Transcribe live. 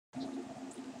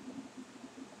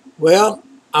Well,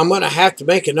 I'm going to have to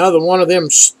make another one of them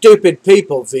stupid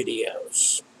people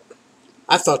videos.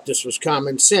 I thought this was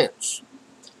common sense.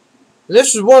 And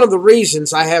this is one of the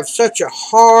reasons I have such a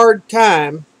hard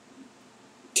time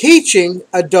teaching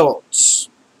adults.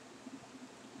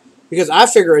 Because I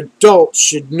figure adults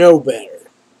should know better.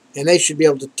 And they should be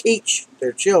able to teach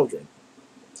their children.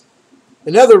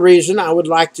 Another reason I would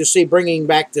like to see bringing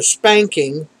back the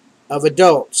spanking of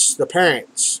adults, the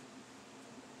parents.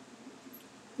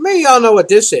 How many of y'all know what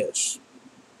this is?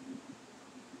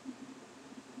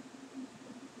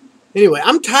 Anyway,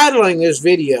 I'm titling this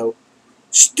video,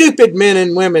 Stupid Men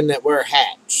and Women That Wear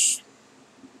Hats.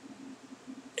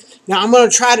 Now, I'm going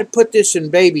to try to put this in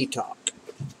baby talk,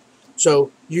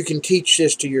 so you can teach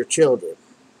this to your children.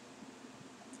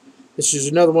 This is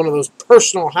another one of those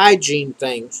personal hygiene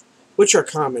things, which are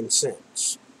common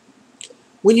sense.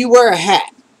 When you wear a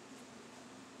hat,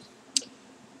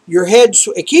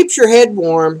 it keeps your head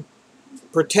warm,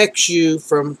 protects you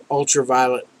from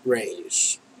ultraviolet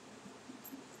rays.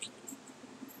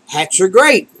 Hats are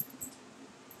great.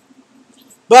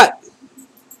 But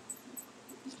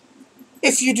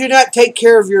if you do not take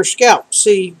care of your scalp,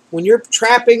 see, when you're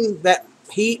trapping that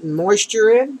heat and moisture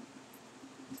in,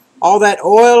 all that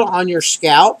oil on your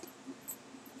scalp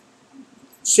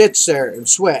sits there and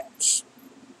sweats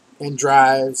and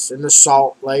dries, and the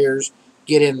salt layers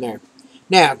get in there.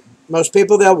 Now, most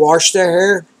people, they'll wash their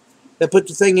hair, they'll put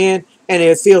the thing in, and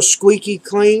it feels squeaky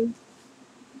clean,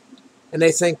 and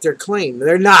they think they're clean.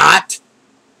 They're not.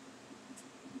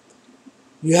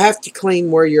 You have to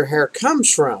clean where your hair comes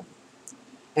from.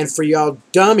 And for y'all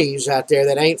dummies out there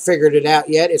that ain't figured it out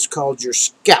yet, it's called your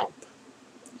scalp.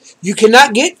 You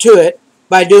cannot get to it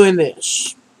by doing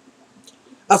this.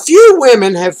 A few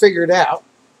women have figured out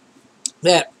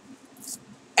that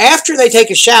after they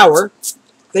take a shower,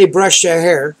 they brush their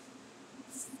hair,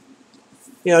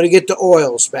 to get the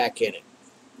oils back in it.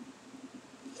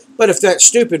 But if that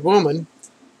stupid woman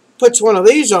puts one of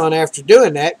these on after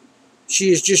doing that, she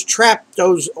has just trapped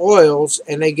those oils,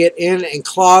 and they get in and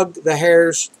clog the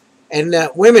hairs, and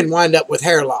women wind up with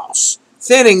hair loss.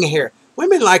 Thinning hair.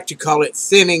 Women like to call it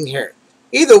thinning hair.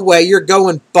 Either way, you're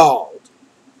going bald.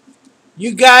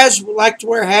 You guys like to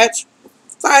wear hats?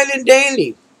 Fine and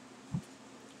dandy.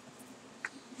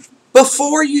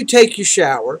 Before you take your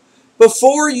shower,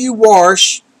 before you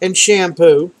wash and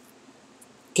shampoo,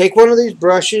 take one of these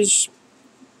brushes,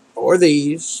 or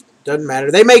these, doesn't matter.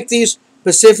 They make these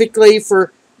specifically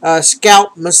for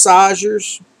scalp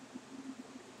massagers.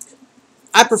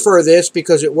 I prefer this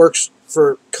because it works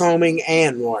for combing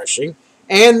and washing.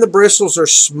 And the bristles are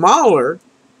smaller,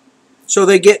 so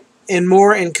they get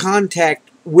more in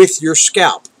contact with your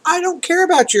scalp. I don't care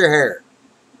about your hair.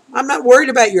 I'm not worried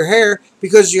about your hair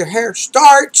because your hair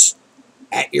starts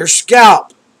at your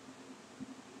scalp.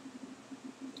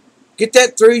 Get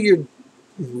that through your...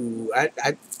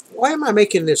 why am I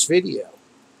making this video?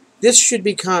 This should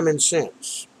be common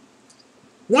sense.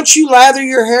 Once you lather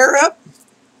your hair up,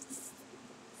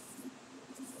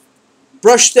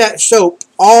 brush that soap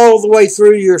all the way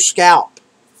through your scalp.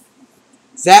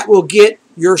 That will get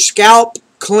your scalp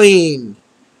clean.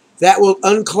 That will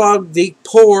unclog the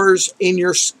pores in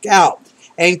your scalp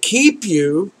and keep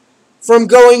you from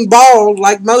going bald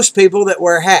like most people that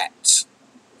wear hats.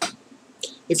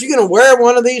 If you're going to wear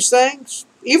one of these things,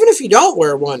 even if you don't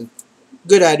wear one,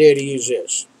 good idea to use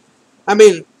this. I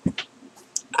mean,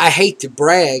 I hate to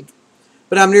brag,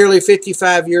 but I'm nearly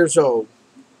 55 years old.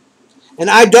 And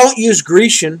I don't use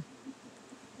Grecian.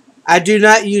 I do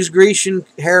not use Grecian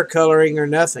hair coloring or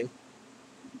nothing.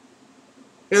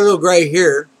 Got a little gray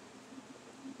here.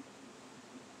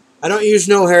 I don't use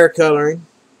no hair coloring.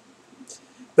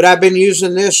 But I've been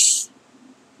using this.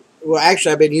 Well,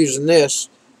 actually, I've been using this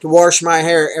to wash my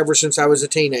hair ever since I was a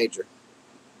teenager.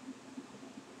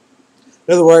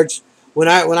 In other words, when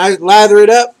I lather it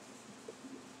up,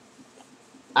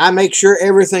 I make sure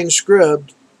everything's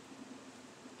scrubbed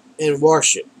and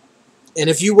wash it. And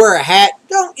if you wear a hat,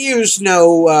 don't use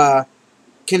no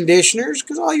conditioners,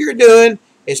 because all you're doing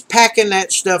is packing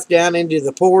that stuff down into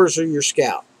the pores of your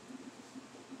scalp.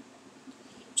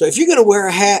 So if you're going to wear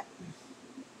a hat,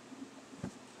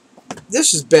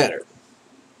 this is better.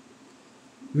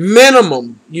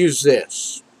 Minimum, use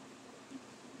this.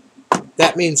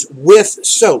 That means with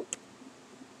soap.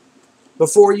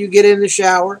 Before you get in the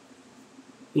shower,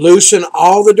 loosen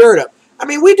all the dirt up. I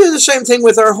mean, we do the same thing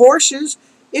with our horses.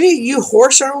 Any of you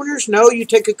horse owners know you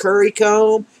take a curry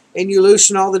comb and you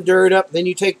loosen all the dirt up, then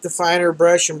you take the finer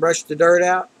brush and brush the dirt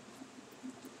out.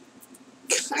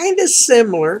 Kind of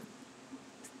similar.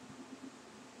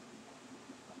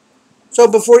 So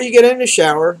before you get in the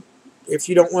shower, if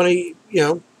you don't want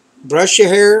to, brush your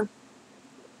hair,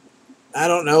 I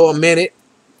don't know, a minute,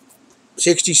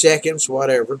 60 seconds,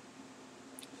 whatever.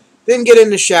 Then get in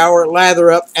the shower,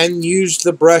 lather up, and use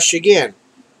the brush again.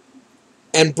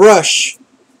 And brush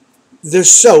the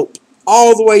soap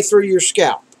all the way through your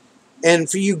scalp. And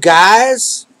for you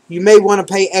guys, you may want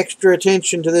to pay extra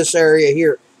attention to this area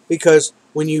here, because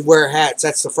when you wear hats,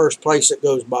 that's the first place that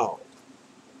goes bald.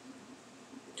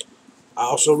 I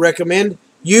also recommend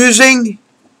using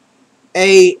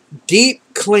a deep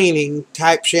cleaning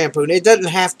type shampoo. And it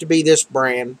doesn't have to be this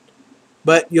brand,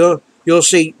 but you'll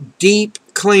see deep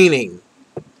cleaning.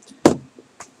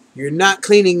 You're not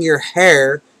cleaning your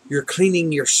hair, you're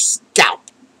cleaning your scalp.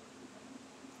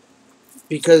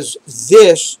 Because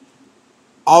this,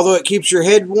 although it keeps your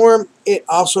head warm, it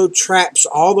also traps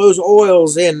all those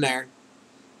oils in there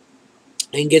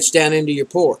and gets down into your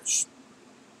pores.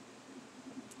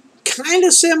 Kind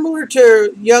of similar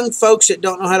to young folks that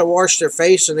don't know how to wash their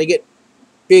face and they get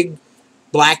big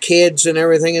blackheads and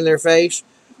everything in their face.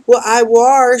 Well, I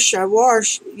wash.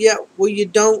 Yeah, well, you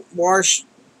don't wash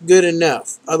good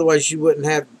enough. Otherwise, you wouldn't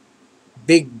have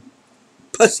big,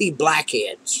 pussy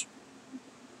blackheads.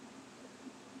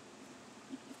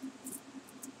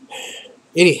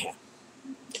 Anyhow,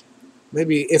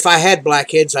 maybe if I had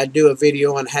blackheads, I'd do a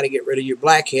video on how to get rid of your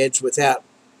blackheads without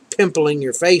pimpling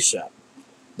your face up.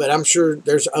 But I'm sure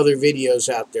there's other videos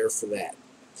out there for that.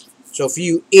 So for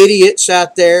you idiots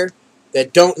out there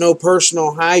that don't know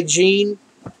personal hygiene,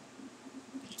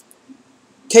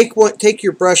 take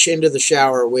your brush into the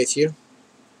shower with you.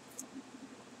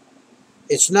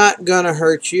 It's not going to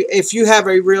hurt you. If you have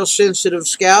a real sensitive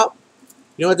scalp,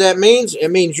 you know what that means? It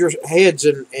means your head's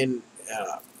in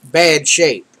bad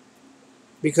shape.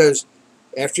 Because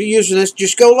after using this,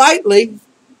 just go lightly.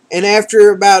 And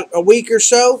after about a week or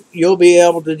so, you'll be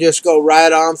able to just go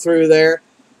right on through there.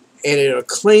 And it'll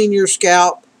clean your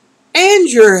scalp and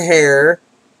your hair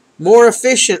more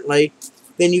efficiently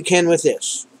than you can with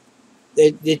this.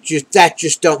 That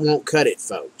just won't cut it,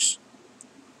 folks.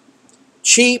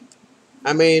 Cheap.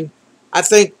 I mean, I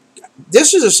think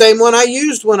this is the same one I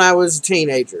used when I was a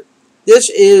teenager. This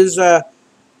is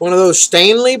one of those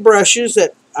Stanley brushes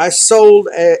that I sold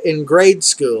in grade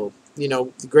school. You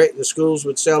know, the schools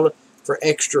would sell it for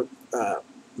extra,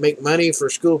 make money for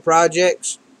school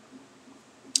projects.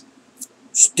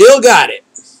 Still got it.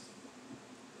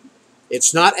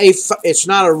 It's not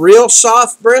a real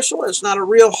soft bristle. It's not a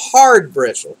real hard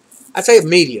bristle. I'd say a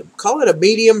medium. Call it a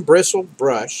medium bristle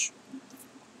brush.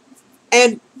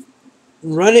 And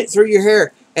run it through your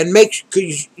hair. And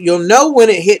because you'll know when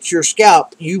it hits your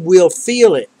scalp. You will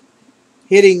feel it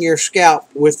hitting your scalp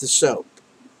with the soap.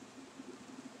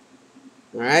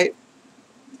 Alright?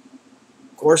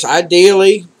 Of course,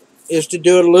 ideally is to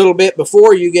do it a little bit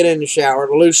before you get in the shower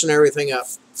to loosen everything up.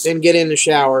 Then get in the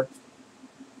shower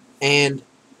and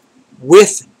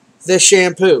with the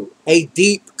shampoo, a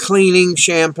deep cleaning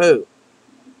shampoo.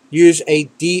 Use a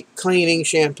deep cleaning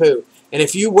shampoo. And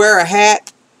if you wear a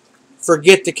hat,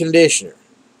 forget the conditioner.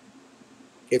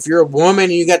 If you're a woman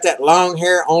and you got that long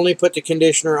hair, only put the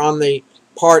conditioner on the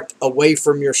part away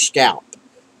from your scalp.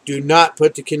 Do not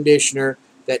put the conditioner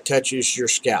that touches your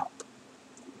scalp.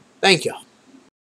 Thank you.